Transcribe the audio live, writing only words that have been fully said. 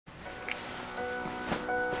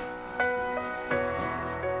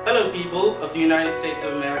Hello people of the United States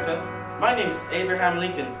of America. My name is Abraham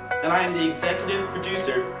Lincoln, and I am the executive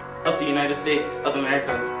producer of the United States of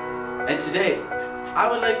America. And today,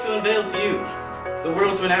 I would like to unveil to you the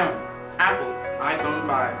world's renowned Apple iPhone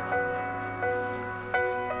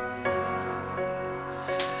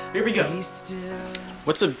 5. Here we go.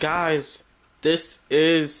 What's up, guys? This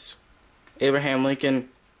is Abraham Lincoln,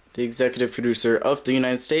 the executive producer of the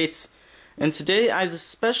United States. And today I have a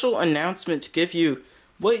special announcement to give you.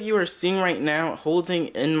 What you are seeing right now, holding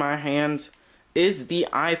in my hand, is the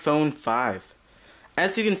iPhone 5.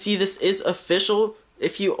 As you can see, this is official.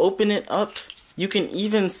 If you open it up, you can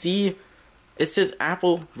even see it says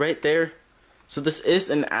Apple right there. So this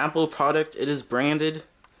is an Apple product. It is branded.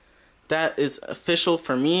 That is official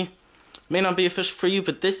for me. May not be official for you,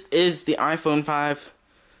 but this is the iPhone 5.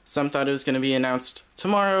 Some thought it was going to be announced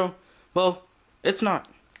tomorrow. Well, it's not.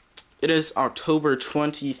 It is October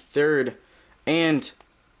 23rd. And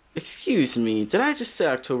excuse me, did I just say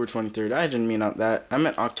October 23rd? I didn't mean that. I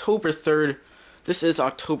meant October 3rd. This is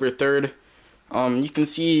October 3rd. You can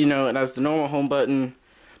see, it has the normal home button.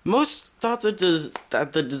 Most thought that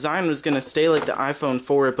the design was going to stay like the iPhone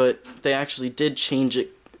 4, but they actually did change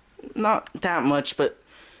it. Not that much, but,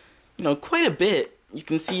 quite a bit. You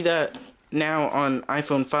can see that now on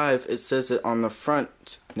iPhone 5, it says it on the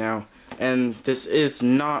front now. And this is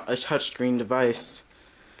not a touchscreen device.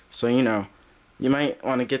 So, you might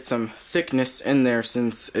want to get some thickness in there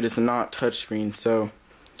since it is not touchscreen. So,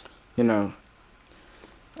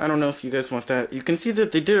 I don't know if you guys want that. You can see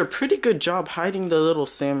that they did a pretty good job hiding the little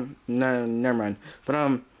no, never mind.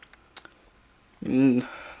 But, the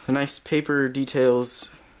nice paper details.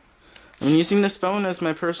 I'm using this phone as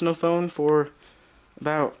my personal phone for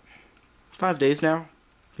about 5 days now.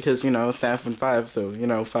 Because, it's the iPhone 5,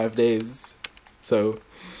 so, 5 days. So,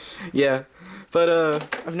 yeah. But,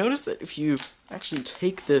 I've noticed that if you actually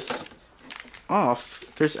take this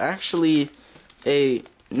off, there's actually a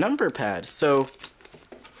number pad. So,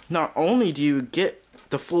 not only do you get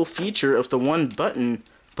the full feature of the one button,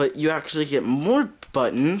 but you actually get more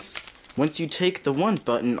buttons once you take the one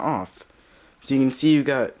button off. So you can see you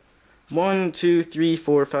got 1, 2, 3,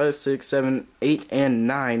 4, 5, 6, 7, 8, and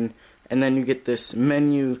 9. And then you get this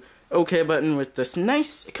menu OK button with this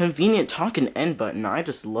nice, convenient talk and end button. I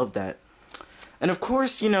just love that. And of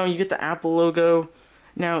course, you get the Apple logo.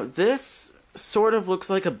 Now, this sort of looks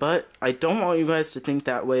like a butt. I don't want you guys to think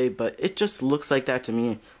that way, but it just looks like that to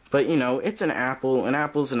me. But, it's an apple. An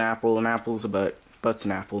apple's an apple. An apple's a butt. Butt's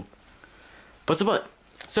an apple. Butt's a butt.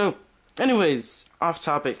 So, anyways, off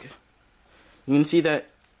topic. You can see that,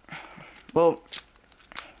 well,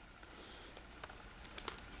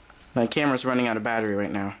 my camera's running out of battery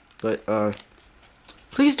right now. But,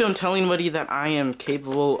 please don't tell anybody that I am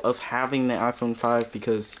capable of having the iPhone 5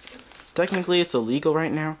 because technically it's illegal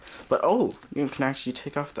right now. But oh, you can actually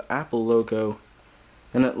take off the Apple logo,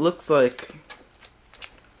 and it looks like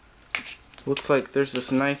there's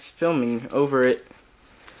this nice filming over it.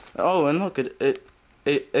 Oh, and look, it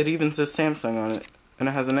even says Samsung on it, and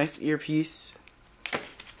it has a nice earpiece.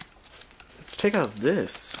 Let's take out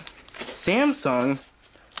this Samsung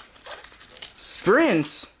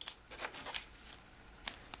Sprint.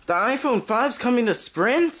 The iPhone 5's coming to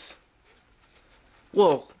Sprint?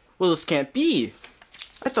 Well, this can't be.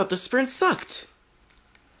 I thought the Sprint sucked.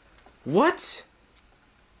 What?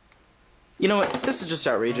 You know what? This is just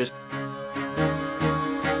outrageous.